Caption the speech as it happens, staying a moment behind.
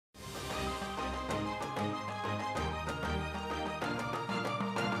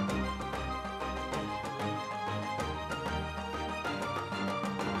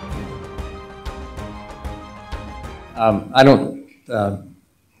I don't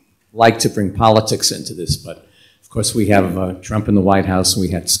like to bring politics into this, but of course we have Trump in the White House, and we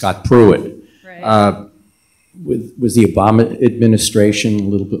had Scott Pruitt. Right. Was the Obama administration a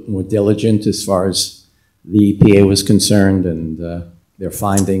little bit more diligent as far as the EPA was concerned and their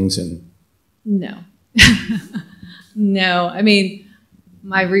findings? And no. No, I mean,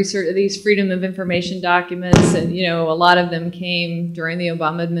 my research, these Freedom of Information documents, and a lot of them came during the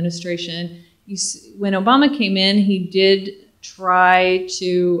Obama administration. When Obama came in, he did try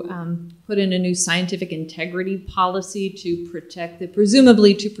to put in a new scientific integrity policy to protect,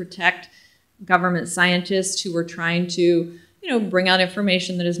 presumably to protect government scientists who were trying to, bring out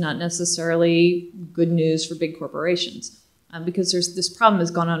information that is not necessarily good news for big corporations. Because this problem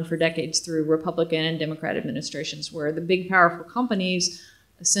has gone on for decades through Republican and Democrat administrations, where the big, powerful companies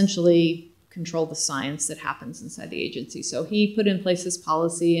essentially control the science that happens inside the agency. So he put in place this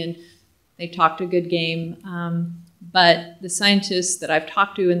policy, and they talked a good game. But the scientists that I've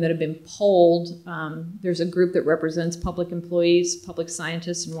talked to and that have been polled, there's a group that represents public employees, public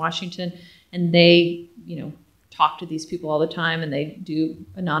scientists in Washington, and they, talk to these people all the time, and they do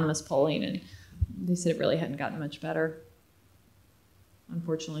anonymous polling, and they said it really hadn't gotten much better.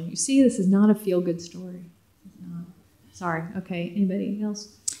 Unfortunately. You see, this is not a feel-good story. It's not. Sorry. Okay, anybody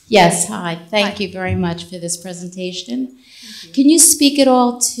else? Yes, hi. Thank you very much for this presentation. Can you speak at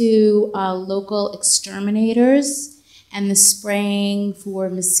all to local exterminators and the spraying for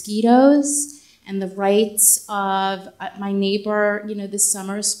mosquitoes and the rights of my neighbor, this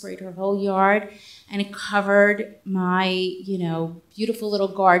summer sprayed her whole yard, and it covered my, beautiful little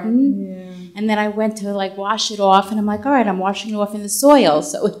garden. Yeah. And then I went to wash it off, and I'm like, all right, I'm washing it off in the soil,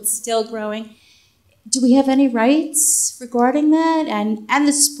 so it's still growing. Do we have any rights regarding that? And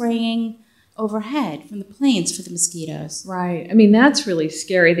the spraying overhead from the planes for the mosquitoes. Right. I mean, that's really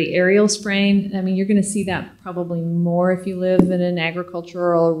scary. The aerial spraying, I mean, you're going to see that probably more if you live in an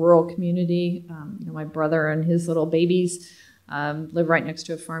agricultural or rural community. My brother and his little babies live right next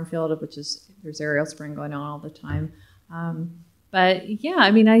to a farm field, which is, there's aerial spraying going on all the time. But yeah,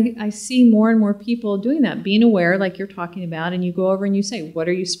 I mean, I see more and more people doing that, being aware like you're talking about, and you go over and you say, what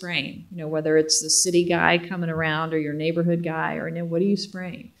are you spraying? Whether it's the city guy coming around or your neighborhood guy, or what are you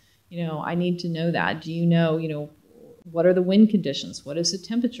spraying? I need to know that. Do you know, what are the wind conditions? What is the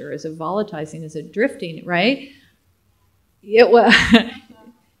temperature? Is it volatilizing? Is it drifting, right?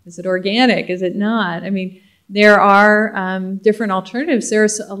 Is it organic? Is it not? I mean, there are different alternatives.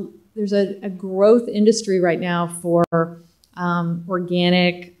 There's a growth industry right now for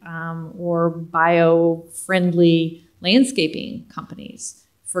organic or bio-friendly landscaping companies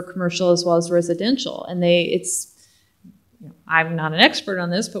for commercial as well as residential. And I'm not an expert on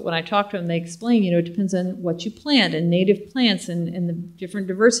this, but when I talk to them, they explain, it depends on what you plant and native plants and the different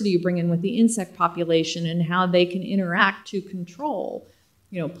diversity you bring in with the insect population and how they can interact to control,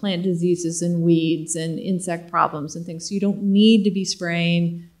 plant diseases and weeds and insect problems and things. So you don't need to be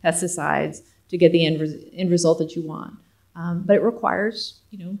spraying pesticides to get the end result that you want. But it requires,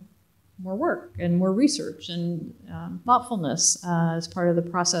 more work and more research and thoughtfulness as part of the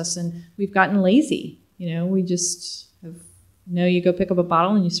process. And we've gotten lazy. We just have, you go pick up a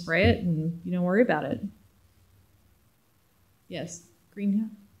bottle and you spray it and you don't worry about it. Yes, green hat.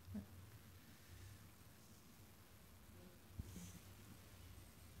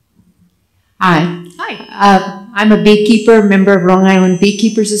 Hi. Hi. I'm a beekeeper, member of Long Island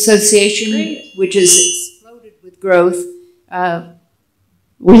Beekeepers Association, Great. Which has exploded with growth.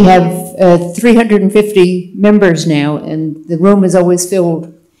 We have 350 members now, and the room is always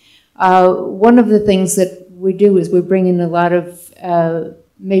filled. One of the things that we do is we bring in a lot of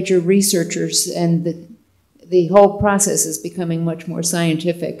major researchers, and the whole process is becoming much more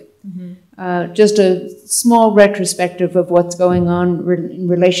scientific. Mm-hmm. Just a small retrospective of what's going on in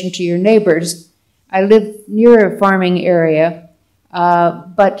relation to your neighbors. I live near a farming area,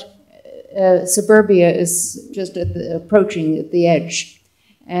 but suburbia is just approaching at the edge.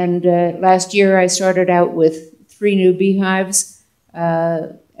 And last year I started out with 3 new beehives.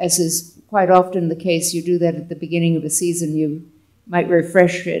 As is quite often the case, you do that at the beginning of a season. You might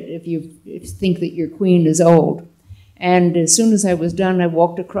refresh it if you think that your queen is old. And as soon as I was done, I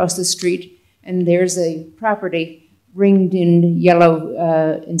walked across the street, and there's a property ringed in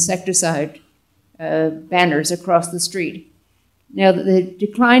yellow insecticide banners across the street. Now, the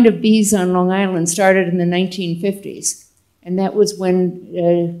decline of bees on Long Island started in the 1950s, and that was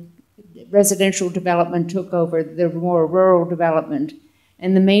when residential development took over, the more rural development.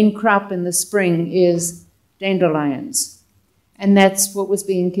 And the main crop in the spring is dandelions. And that's what was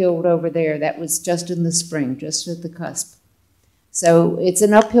being killed over there. That was just in the spring, just at the cusp. So it's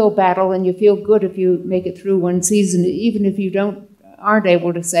an uphill battle, and you feel good if you make it through one season, even if you aren't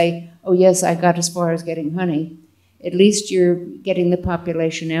able to say, oh yes, I got as far as getting honey. At least you're getting the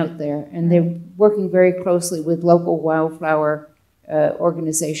population out there, and they're working very closely with local wildflower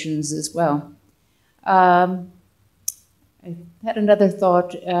organizations as well. I had another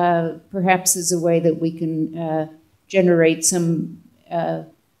thought, perhaps as a way that we can generate some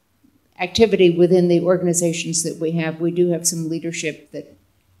activity within the organizations that we have. We do have some leadership that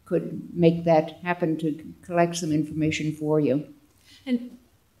could make that happen, to collect some information for you. And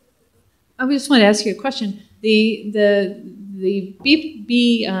I just want to ask you a question. The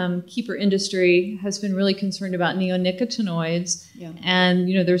beekeeper industry has been really concerned about neonicotinoids, and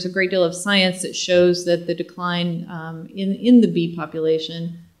there's a great deal of science that shows that the decline in the bee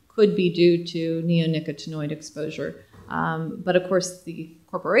population could be due to neonicotinoid exposure. But of course, the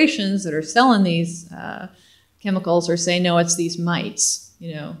corporations that are selling these chemicals are saying, no, it's these mites,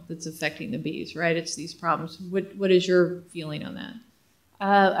 that's affecting the bees, right? It's these problems. What is your feeling on that?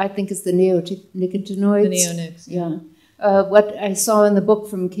 I think it's the neonicotinoids. The neonics. Yeah. What I saw in the book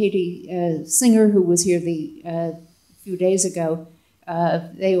from Katie Singer, who was here a few days ago,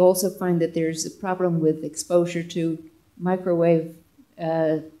 they also find that there's a problem with exposure to microwave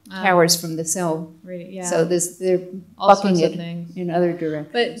towers from the cell. Right, yeah. So they're all bucking sorts of it things in other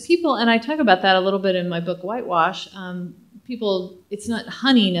directions. But people, and I talk about that a little bit in my book, Whitewash, people, it's not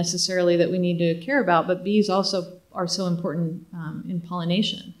honey necessarily that we need to care about, but bees also are so important in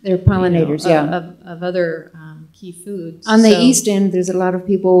pollination. They're pollinators, of other key foods. On the East End, there's a lot of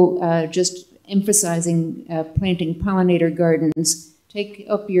people just emphasizing planting pollinator gardens. Take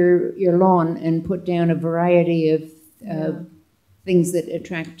up your lawn and put down a variety of things that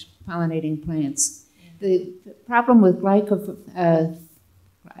attract pollinating plants. The problem with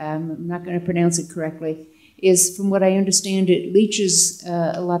I'm not going to pronounce it correctly, is, from what I understand, it leaches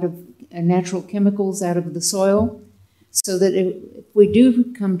a lot of natural chemicals out of the soil, so that if we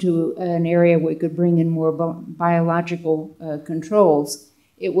do come to an area where we could bring in more biological controls,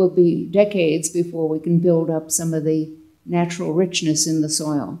 it will be decades before we can build up some of the natural richness in the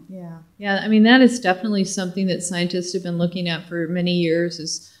soil. Yeah. I mean, that is definitely something that scientists have been looking at for many years,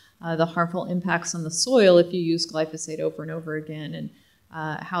 is the harmful impacts on the soil if you use glyphosate over and over again, and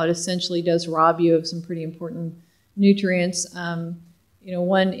how it essentially does rob you of some pretty important nutrients.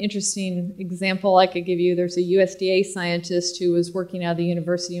 One interesting example I could give you, there's a USDA scientist who was working out of the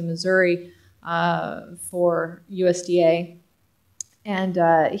University of Missouri for USDA,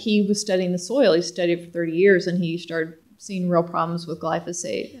 and he was studying the soil. He studied it for 30 years, and he started seeing real problems with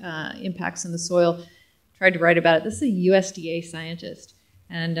glyphosate impacts in the soil. Tried to write about it. This is a USDA scientist,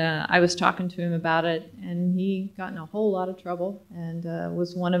 and I was talking to him about it, and he got in a whole lot of trouble, and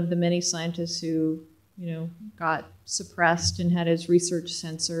was one of the many scientists who got suppressed and had his research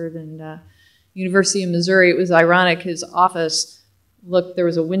censored. And University of Missouri, it was ironic, his office there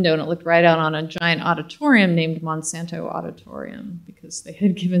was a window and it looked right out on a giant auditorium named Monsanto Auditorium, because they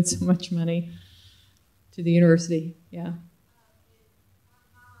had given so much money to the university. Yeah.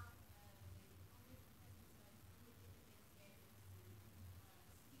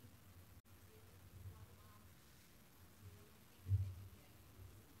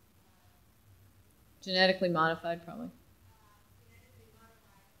 Genetically modified, probably.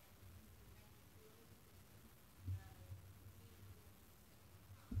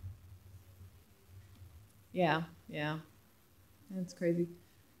 Yeah. That's crazy.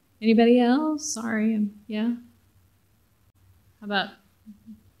 Anybody else? Sorry. Yeah? How about?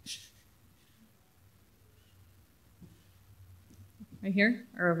 Right here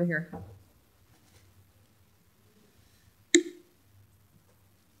or over here?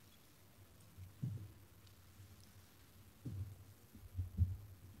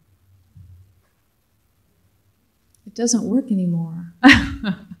 It doesn't work anymore.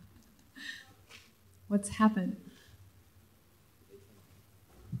 What's happened?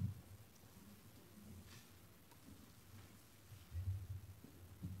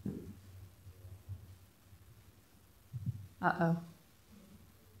 Uh-oh.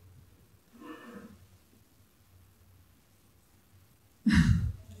 Do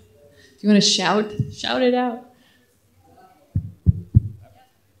you want to shout? Shout it out.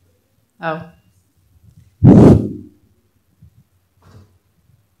 Oh.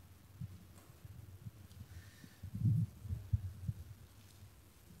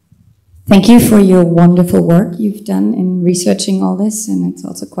 Thank you for your wonderful work you've done in researching all this, and it's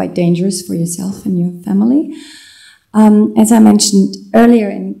also quite dangerous for yourself and your family. As I mentioned earlier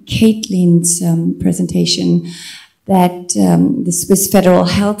in Caitlin's presentation, that the Swiss Federal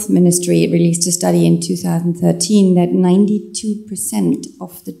Health Ministry released a study in 2013 that 92%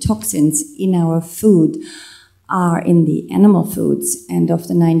 of the toxins in our food are in the animal foods, and of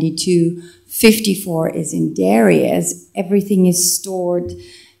the 92, 54 is in dairy, as everything is stored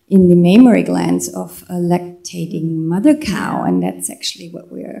in the mammary glands of a lactating mother cow, and that's actually what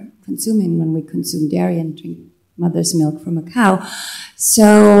we're consuming when we consume dairy and drink mother's milk from a cow.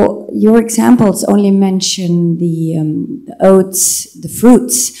 So your examples only mention the oats, the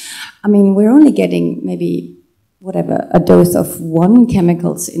fruits. I mean, we're only getting maybe, whatever, a dose of 1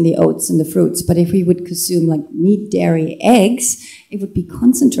 chemicals in the oats and the fruits, but if we would consume like meat, dairy, eggs, it would be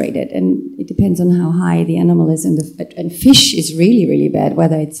concentrated, and it depends on how high the animal is. And fish is really, really bad,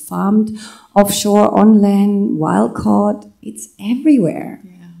 whether it's farmed, offshore, on land, wild caught, it's everywhere.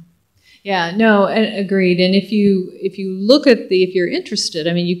 Yeah, no, agreed. And if you look at if you're interested,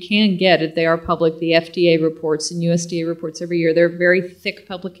 I mean, you can get it. They are public. The FDA reports and USDA reports every year. They're very thick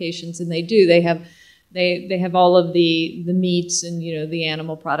publications, and they have all of the meats and the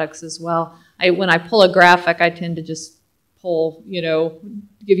animal products as well. When I pull a graphic, I tend to just pull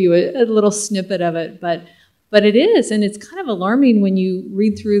give you a little snippet of it, but it is, and it's kind of alarming when you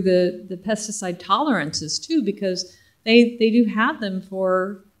read through the pesticide tolerances too, because they do have them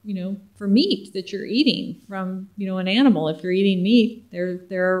for meat that you're eating from, an animal. If you're eating meat, there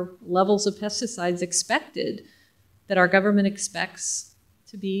are levels of pesticides expected that our government expects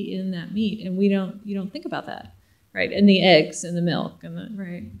to be in that meat, and you don't think about that, right? And the eggs and the milk and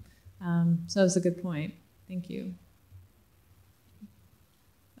right. So it's a good point. Thank you.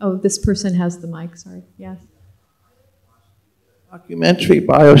 Oh, this person has the mic. Sorry. Yes. Documentary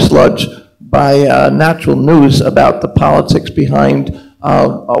Biosludge by Natural News about the politics behind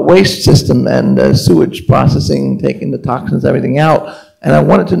a waste system and sewage processing, taking the toxins, everything out. And I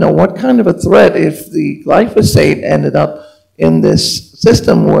wanted to know what kind of a threat if the glyphosate ended up in this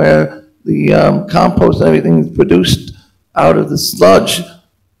system where the compost and everything produced out of the sludge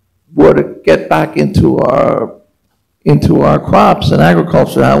would get back into our crops and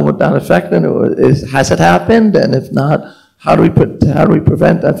agriculture. How would that affect it? Has it happened? And if not, how do we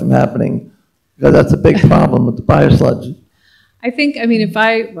prevent that from happening? Because that's a big problem with the biosludge. I think,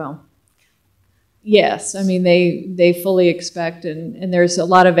 yes, I mean, they fully expect, and there's a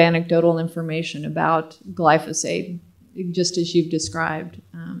lot of anecdotal information about glyphosate, just as you've described,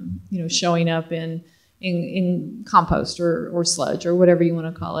 showing up in compost or sludge or whatever you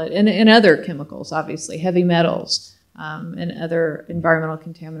want to call it, and other chemicals, obviously, heavy metals and other environmental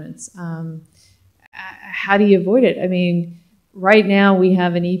contaminants. How do you avoid it? I mean, right now we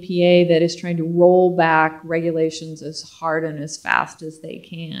have an EPA that is trying to roll back regulations as hard and as fast as they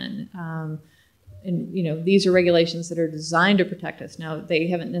can. And these are regulations that are designed to protect us. Now, they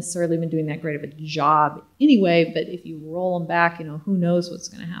haven't necessarily been doing that great of a job anyway, but if you roll them back, who knows what's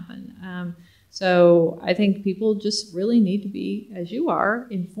going to happen. So I think people just really need to be, as you are,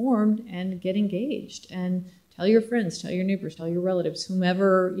 informed and get engaged. And tell your friends, tell your neighbors, tell your relatives,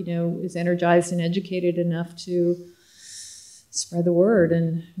 whomever is energized and educated enough to spread the word.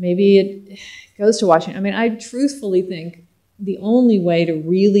 And maybe it goes to Washington. I mean, I truthfully think the only way to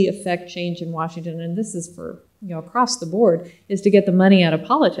really affect change in Washington, and this is for across the board, is to get the money out of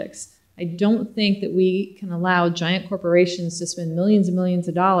politics. I don't think that we can allow giant corporations to spend millions and millions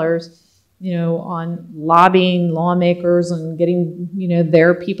of dollars, on lobbying lawmakers and getting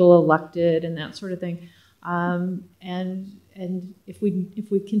their people elected and that sort of thing. And if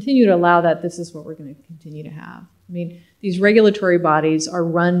we continue to allow that, this is what we're going to continue to have. I mean, these regulatory bodies are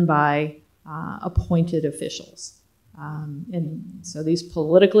run by appointed officials. And so these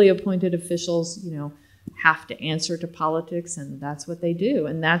politically appointed officials, have to answer to politics, and that's what they do.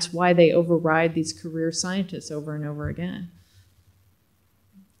 And that's why they override these career scientists over and over again.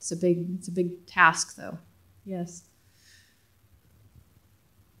 It's a big task, though. Yes.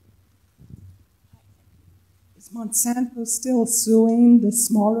 Is Monsanto still suing the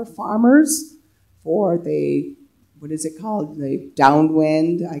smaller farmers for the, what is it called, the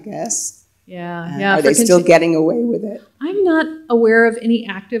downwind, I guess? Yeah. Are they still getting away with it? I'm not aware of any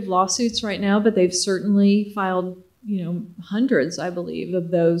active lawsuits right now, but they've certainly filed, hundreds, I believe,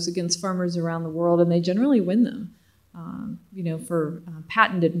 of those against farmers around the world, and they generally win them. For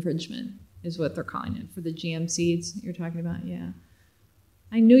patent infringement is what they're calling it, for the GM seeds that you're talking about. Yeah.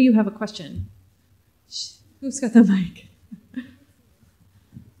 I knew you have a question. Who's got the mic?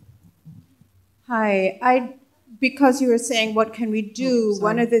 Hi. Because you were saying, what can we do?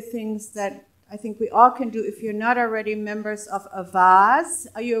 One of the things that I think we all can do, if you're not already members of AVAS,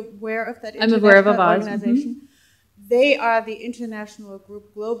 are you aware of that I'm aware of AVAS. Organization? Mm-hmm. They are the international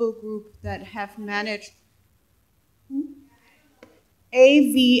group, global group that have managed.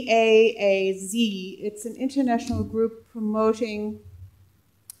 AVAAZ. It's an international group promoting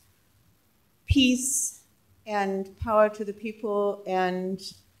peace and power to the people and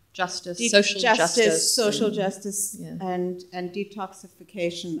justice, social justice, yeah. and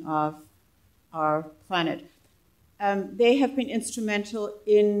detoxification of our planet. They have been instrumental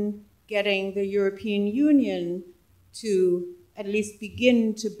in getting the European Union to at least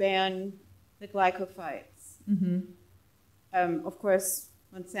begin to ban the glycophytes. Mm-hmm. Of course,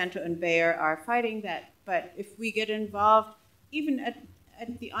 Monsanto and Bayer are fighting that, but if we get involved, even at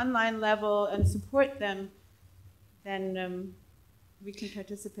the online level, and support them, then we can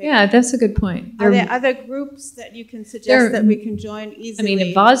participate. Yeah, that's a good point. Are there other groups that you can suggest that we can join easily? I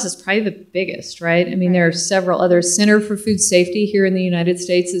mean, VAZ is probably the biggest, right? I mean, there are several others. Center for Food Safety here in the United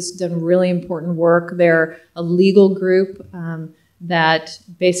States has done really important work. They're a legal group that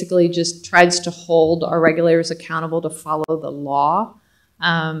basically just tries to hold our regulators accountable to follow the law.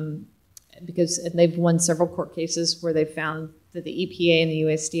 Because they've won several court cases where they found that the EPA and the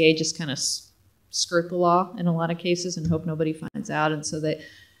USDA just kind of skirt the law in a lot of cases and hope nobody finds out. And so that,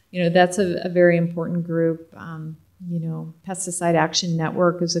 that's a very important group. Pesticide Action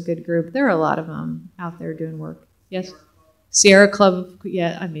Network is a good group. There are a lot of them out there doing work. Yes? Sierra Club,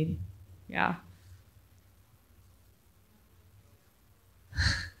 yeah, I mean, yeah.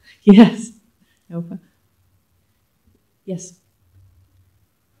 Yes. No. Yes.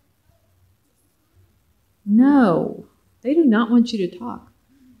 No, they do not want you to talk.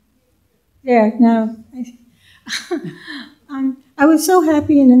 Yeah, no. I was so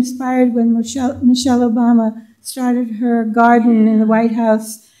happy and inspired when Michelle Obama started her garden in the White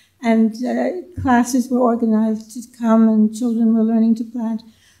House, and classes were organized to come and children were learning to plant.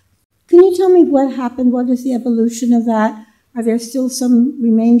 Can you tell me what happened? What is the evolution of that? Are there still some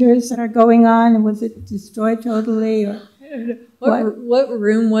remainders that are going on, and was it destroyed totally? Or what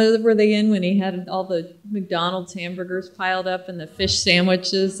room were they in when he had all the McDonald's hamburgers piled up and the fish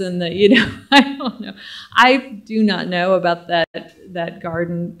sandwiches and the, I don't know. I do not know about that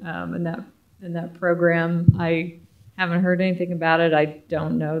garden and that program. I haven't heard anything about it. I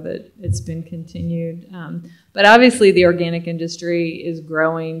don't know that it's been continued. But obviously the organic industry is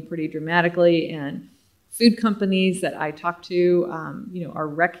growing pretty dramatically, and food companies that I talk to, are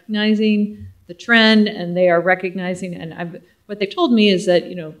recognizing the trend, and they are recognizing, and what they told me is that,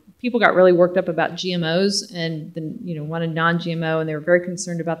 people got really worked up about GMOs and then, wanted non-GMO, and they were very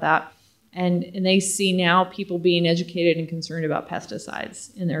concerned about that. And they see now people being educated and concerned about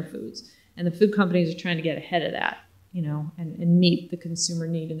pesticides in their foods. And the food companies are trying to get ahead of that, and meet the consumer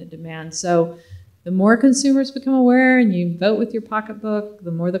need and the demand. So the more consumers become aware and you vote with your pocketbook,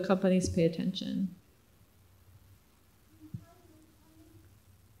 the more the companies pay attention.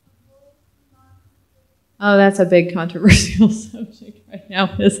 Oh, that's a big controversial subject right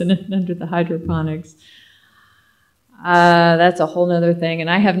now, isn't it, under the hydroponics? That's a whole other thing, and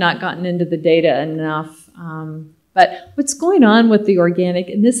I have not gotten into the data enough. But what's going on with the organic,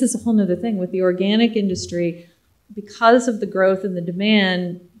 and this is a whole other thing, with the organic industry, because of the growth and the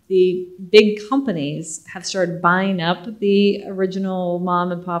demand, the big companies have started buying up the original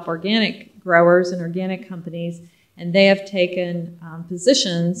mom and pop organic growers and organic companies, and they have taken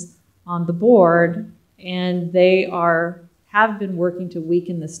positions on the board, and they have been working to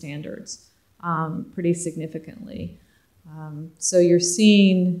weaken the standards pretty significantly. So you're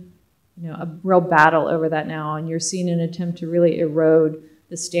seeing, a real battle over that now, and you're seeing an attempt to really erode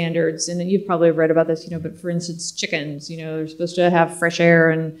the standards. And you've probably read about this, but for instance, chickens, they're supposed to have fresh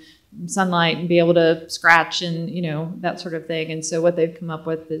air and sunlight and be able to scratch and, that sort of thing. And so what they've come up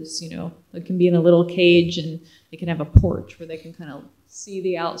with is, they can be in a little cage and they can have a porch where they can kind of see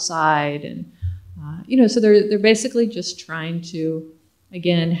the outside. And, so they're basically just trying to,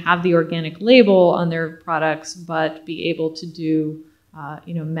 again, have the organic label on their products, but be able to do,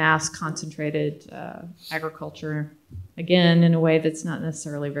 mass concentrated agriculture, again, in a way that's not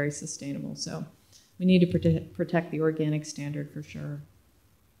necessarily very sustainable. So we need to protect the organic standard for sure.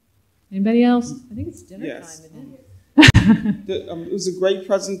 Anybody else? I think it's dinner time, isn't it? It was a great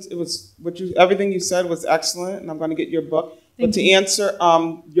present. It was everything you said was excellent, and I'm going to get your book. But to answer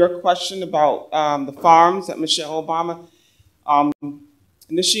your question about the farms that Michelle Obama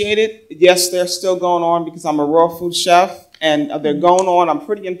initiated, yes, they're still going on because I'm a raw food chef, and they're going on. I'm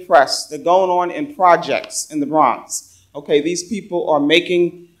pretty impressed. They're going on in projects in the Bronx. Okay, these people are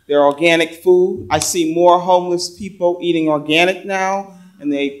making their organic food. I see more homeless people eating organic now,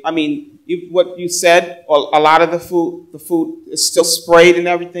 and what you said, a lot of the food is still sprayed and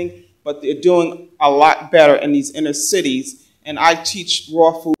everything, but they're doing a lot better in these inner cities. And I teach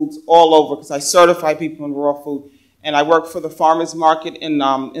raw foods all over because I certify people in raw food. and I work for the farmers market in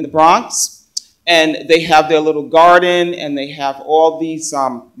the Bronx. And they have their little garden, and they have all these.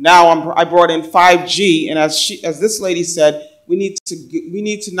 Now I brought in 5G, and as this lady said, we need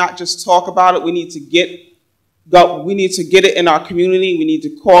to not just talk about it. We need to get it in our community. We need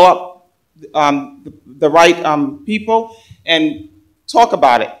to call up the right people and talk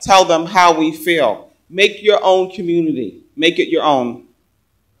about it. Tell them how we feel. Make your own community. Make it your own.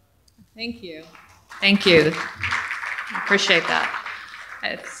 Thank you. Thank you. I appreciate that.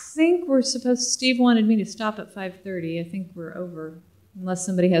 I think we're supposed. Steve wanted me to stop at 5:30. I think we're over, unless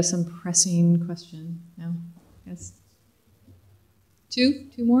somebody has some pressing question. No? Yes. Two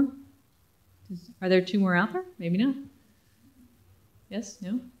more? Are there two more out there? Maybe not. Yes?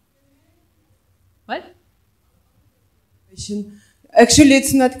 No? What? Actually,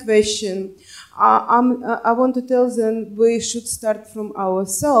 it's not question. I want to tell them we should start from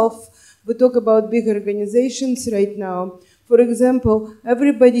ourselves. We talk about big organizations right now. For example,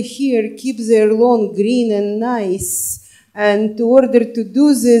 everybody here keeps their lawn green and nice. And in order to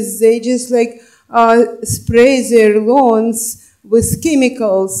do this, they just like spray their lawns with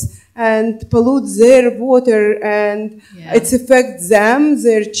chemicals and pollute their water, and it affects them,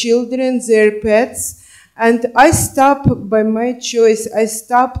 their children, their pets. And I stopped by my choice. I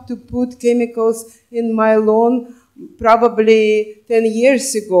stopped to put chemicals in my lawn probably 10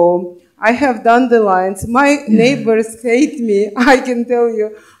 years ago. I have dandelions. My neighbors hate me, I can tell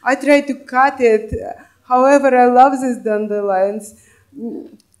you. I try to cut it. However, I love these dandelions.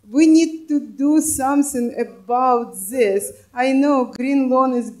 We need to do something about this. I know green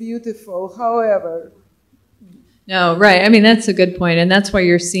lawn is beautiful, however. No, right. I mean, that's a good point. And that's why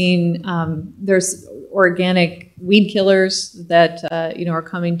you're seeing there's organic weed killers that are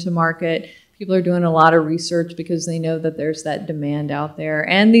coming to market. People are doing a lot of research because they know that there's that demand out there.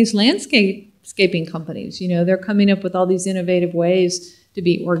 And these landscaping companies, they're coming up with all these innovative ways to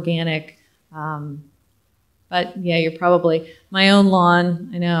be organic. But yeah, you're probably, my own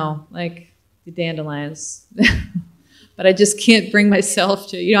lawn, I know, like the dandelions. But I just can't bring myself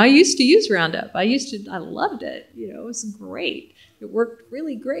to, I used to use Roundup. I loved it. It was great. It worked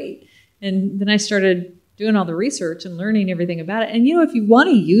really great. And then I started doing all the research and learning everything about it. And if you want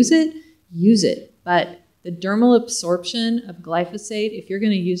to use it, use it. But the dermal absorption of glyphosate, if you're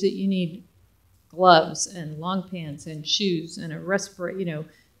going to use it, you need gloves and long pants and shoes and a respirator.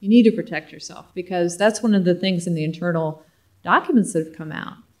 You need to protect yourself, because that's one of the things in the internal documents that have come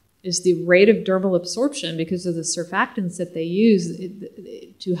out is the rate of dermal absorption because of the surfactants that they use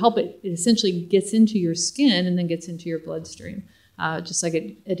to help it. It essentially gets into your skin and then gets into your bloodstream, just like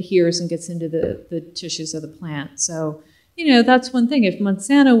it adheres and gets into the tissues of the plant. So, that's one thing. If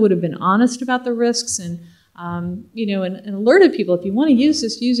Monsanto would have been honest about the risks and alerted people, if you want to use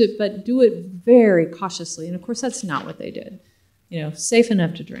this, use it, but do it very cautiously. And of course, that's not what they did. Safe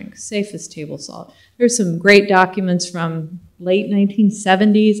enough to drink, safe as table salt. There's some great documents from late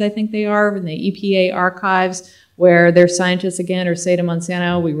 1970s, I think they are, in the EPA archives, where their scientists, again, are saying to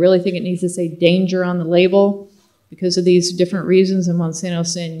Monsanto, we really think it needs to say danger on the label because of these different reasons. And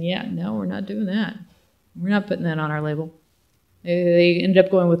Monsanto's saying, yeah, no, we're not doing that. We're not putting that on our label. They ended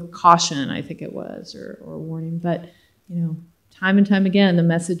up going with caution, I think it was, or warning. But, time and time again, the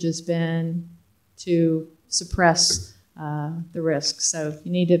message has been to suppress the risks. So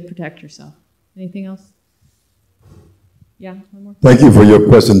you need to protect yourself. Anything else? Yeah, one more. Thank you for your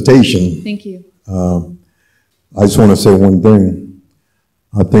presentation. Thank you. I just want to say one thing.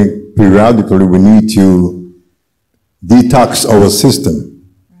 I think periodically we need to detox our system.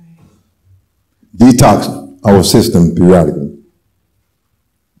 Right. Detox our system periodically.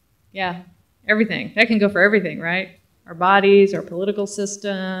 Yeah, everything. That can go for everything, right? Our bodies, our political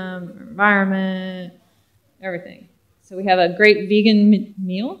system, our environment, everything. So we have a great vegan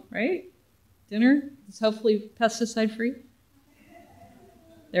meal, right? Dinner is hopefully pesticide-free.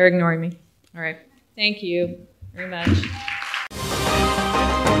 They're ignoring me. All right. Thank you very much.